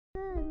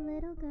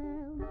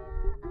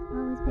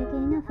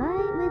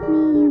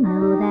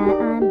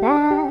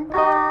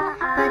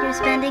for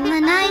spending the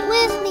night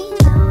with me.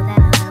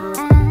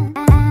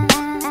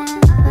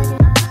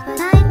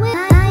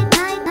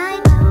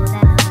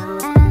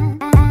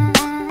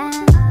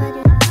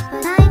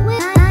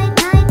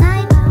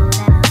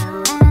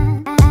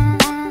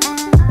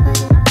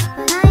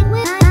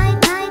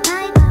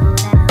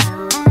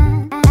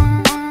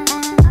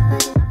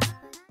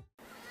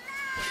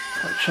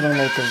 What should I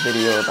make a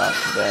video about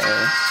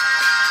today?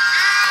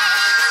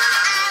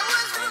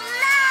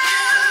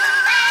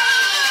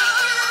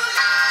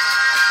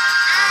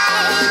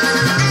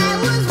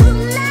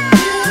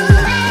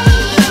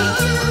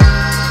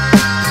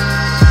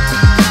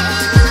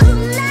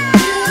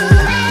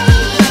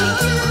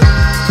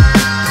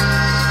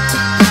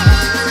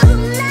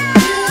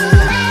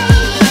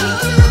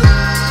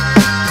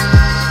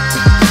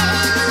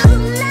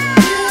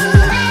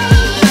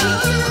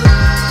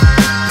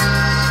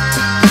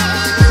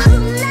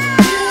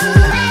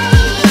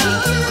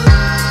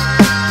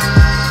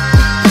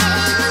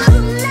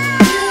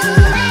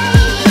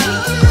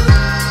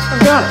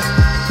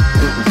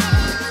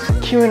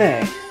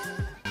 Q&A.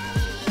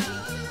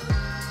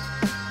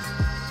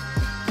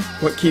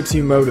 What keeps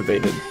you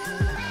motivated?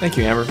 Thank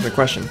you, Amber, for the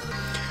question.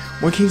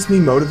 What keeps me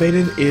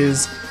motivated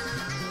is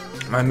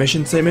my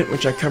mission statement,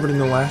 which I covered in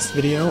the last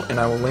video, and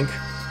I will link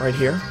right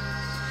here.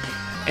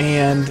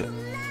 And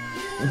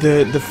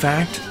the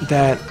fact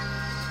that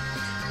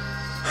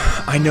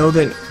I know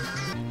that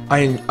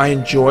I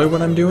enjoy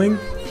what I'm doing.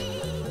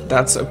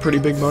 That's a pretty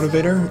big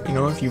motivator. You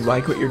know, if you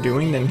like what you're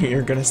doing, then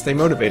you're gonna stay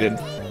motivated.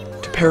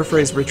 To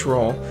paraphrase Rich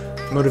Roll,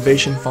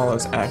 motivation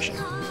follows action.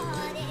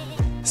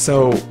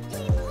 So,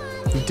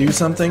 do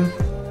something,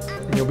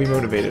 and you'll be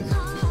motivated.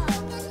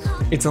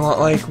 It's a lot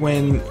like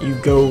when you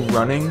go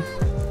running,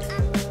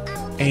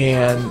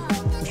 and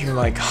you're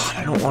like, God,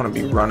 I don't want to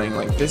be running.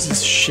 Like, this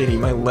is shitty.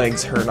 My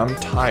legs hurt. I'm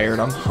tired.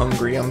 I'm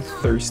hungry. I'm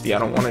thirsty. I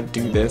don't want to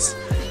do this.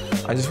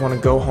 I just want to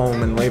go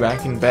home and lay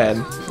back in bed,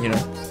 you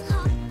know.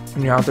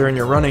 When you're out there and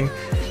you're running,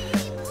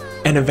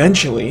 and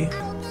eventually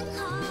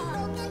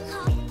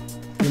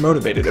you're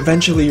motivated.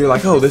 Eventually you're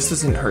like, oh, this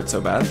doesn't hurt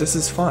so bad. This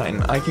is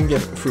fine. I can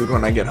get food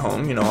when I get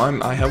home. You know,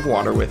 I have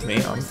water with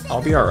me.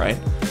 I'll be alright.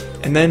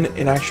 And then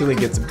it actually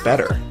gets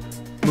better.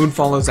 Mood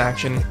follows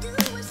action.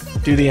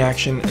 Do the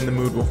action and the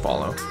mood will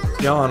follow.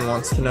 John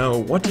wants to know,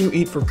 what do you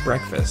eat for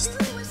breakfast?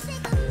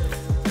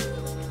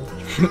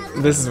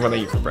 This is what I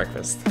eat for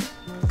breakfast.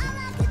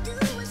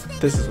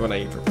 This is what I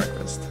eat for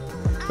breakfast.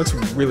 Looks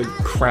really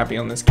crappy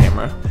on this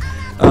camera.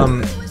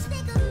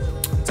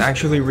 It's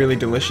actually really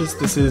delicious.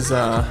 This is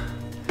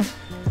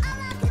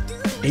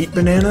 8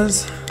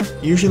 bananas.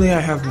 Usually I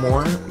have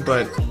more,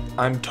 but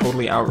I'm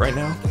totally out right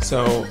now,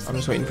 so I'm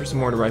just waiting for some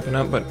more to ripen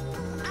up. But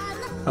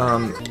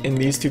in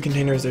these 2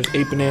 containers, there's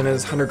 8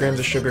 bananas, 100 grams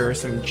of sugar,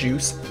 some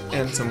juice,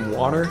 and some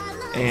water,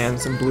 and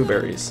some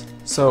blueberries.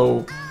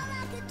 So,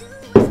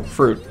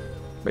 fruit,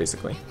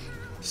 basically.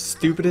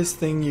 Stupidest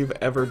thing you've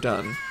ever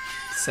done,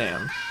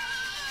 Sam.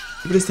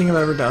 Stupidest thing I've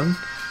ever done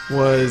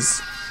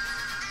was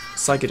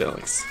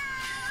psychedelics.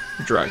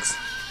 Drugs.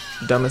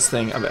 Dumbest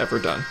thing I've ever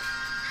done.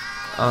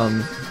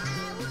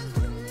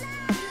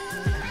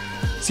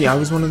 See, I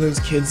was one of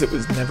those kids that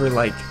was never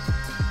like,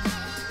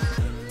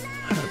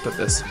 how do I put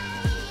this?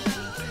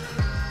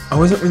 I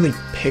wasn't really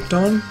picked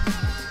on,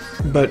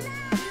 but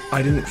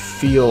I didn't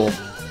feel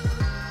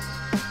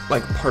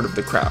like part of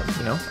the crowd,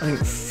 you know? I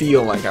didn't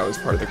feel like I was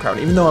part of the crowd,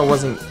 even though I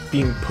wasn't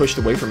being pushed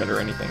away from it or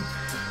anything.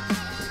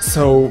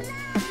 So,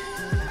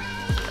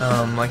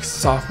 like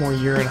sophomore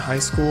year in high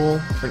school,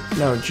 or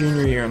no,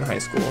 junior year in high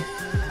school,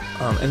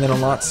 and then a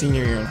lot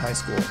senior year in high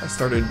school, I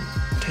started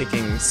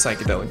taking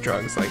psychedelic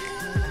drugs like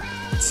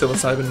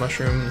psilocybin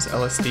mushrooms,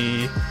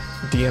 LSD,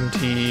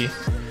 DMT,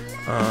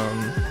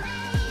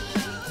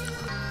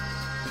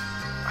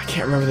 I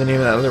can't remember the name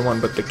of that other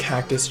one, but the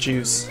cactus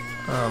juice.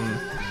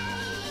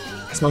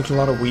 I smoked a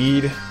lot of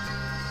weed,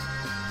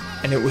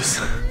 and it was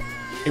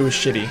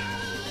shitty.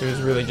 It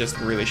was really just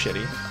really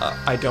shitty.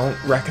 I don't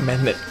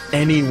recommend that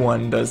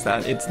anyone does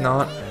that. It's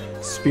not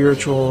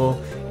spiritual,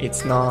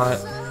 it's not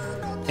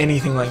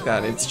anything like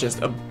that. It's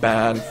just a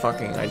bad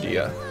fucking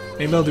idea.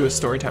 Maybe I'll do a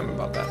story time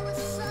about that.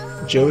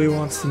 Joey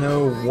wants to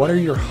know, what are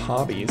your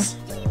hobbies?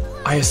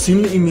 I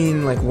assume that you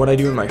mean like what I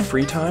do in my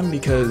free time,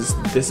 because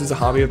this is a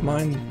hobby of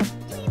mine.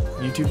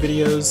 YouTube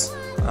videos,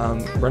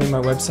 running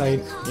my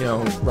website, you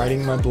know,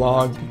 writing my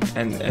blog,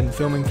 and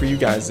filming for you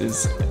guys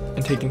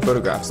and taking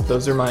photographs.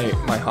 Those are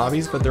my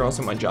hobbies, but they're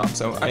also my job.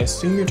 So I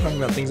assume you're talking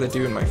about things I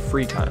do in my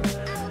free time.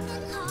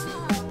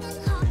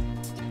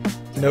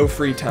 No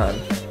free time.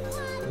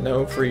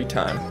 No free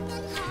time.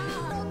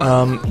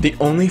 The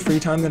only free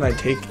time that I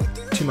take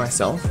to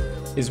myself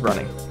is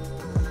running.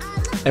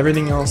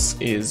 Everything else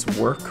is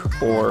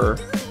work or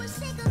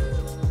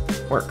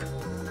work.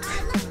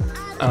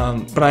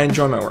 But I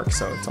enjoy my work,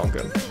 so it's all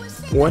good.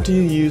 What do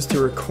you use to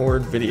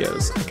record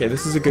videos? Okay,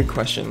 this is a good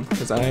question,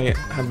 because I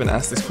have been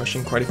asked this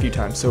question quite a few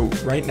times. So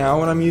right now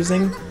what I'm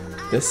using,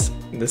 this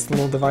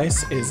little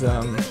device, is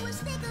a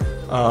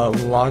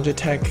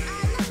Logitech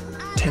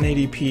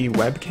 1080p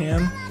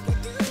webcam.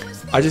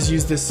 I just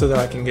use this so that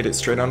I can get it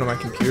straight onto my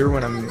computer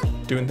when I'm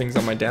doing things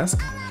on my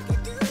desk.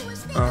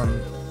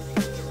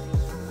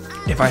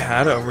 If I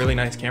had a really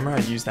nice camera,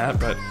 I'd use that,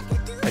 but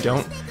I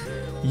don't.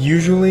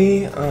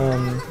 Usually,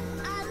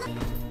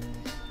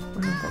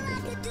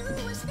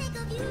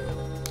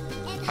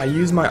 I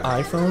use my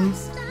iPhone.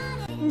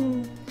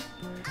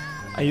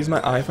 I use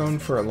my iPhone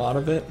for a lot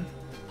of it.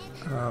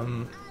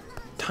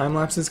 Time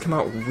lapses come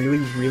out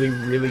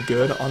really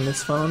good on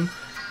this phone.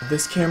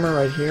 This camera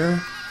right here,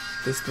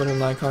 this little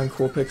Nikon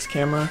Coolpix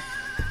camera,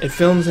 it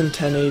films in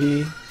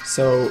 1080,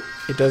 so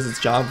it does its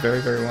job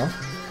very well.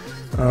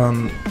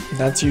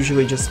 That's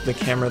usually just the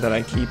camera that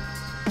I keep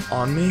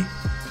on me,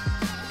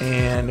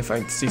 and if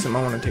I see something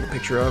I want to take a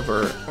picture of,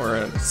 or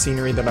a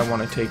scenery that I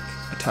want to take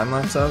a time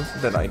lapse of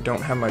that I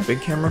don't have my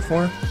big camera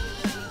for,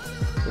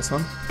 this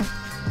one,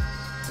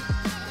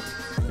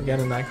 again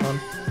a Nikon.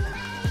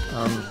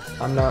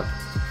 I'm not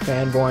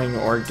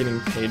fanboying or getting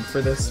paid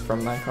for this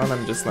from Nikon,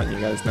 I'm just letting you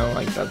guys know,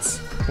 like, that's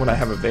what I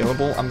have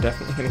available. I'm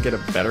definitely going to get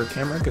a better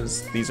camera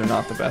because these are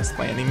not the best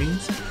by any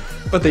means,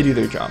 but they do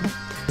their job.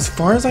 As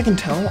far as I can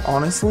tell,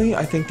 honestly,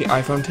 I think the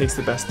iPhone takes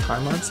the best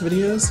time-lapse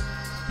videos.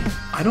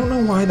 I don't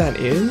know why that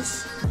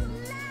is.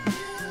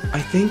 I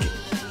think,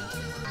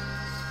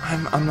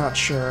 I'm not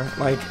sure,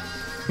 like,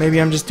 maybe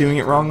I'm just doing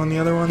it wrong on the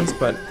other ones,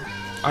 but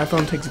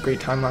iPhone takes great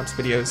time-lapse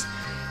videos.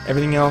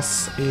 Everything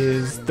else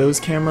is those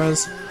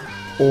cameras,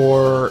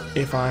 or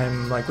if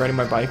I'm like riding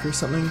my bike or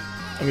something,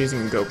 I'm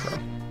using a GoPro.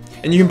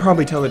 And you can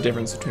probably tell the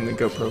difference between the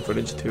GoPro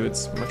footage too.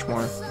 It's much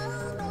more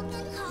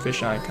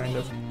fisheye kind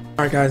of.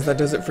 Alright guys, that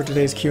does it for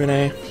today's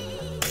Q&A.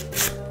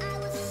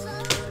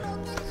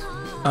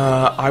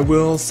 I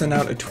will send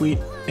out a tweet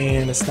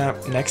and a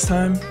snap next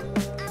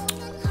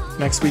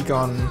week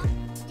on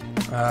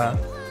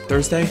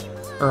Thursday,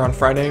 or on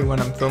Friday when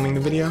I'm filming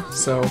the video,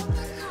 so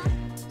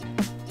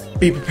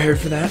be prepared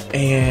for that,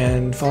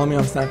 and follow me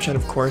on Snapchat,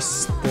 of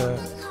course.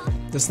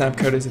 The snap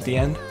code is at the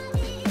end.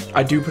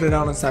 I do put it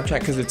out on Snapchat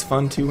because it's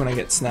fun too when I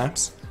get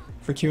snaps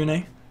for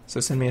Q&A, so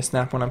send me a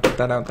snap when I put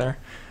that out there.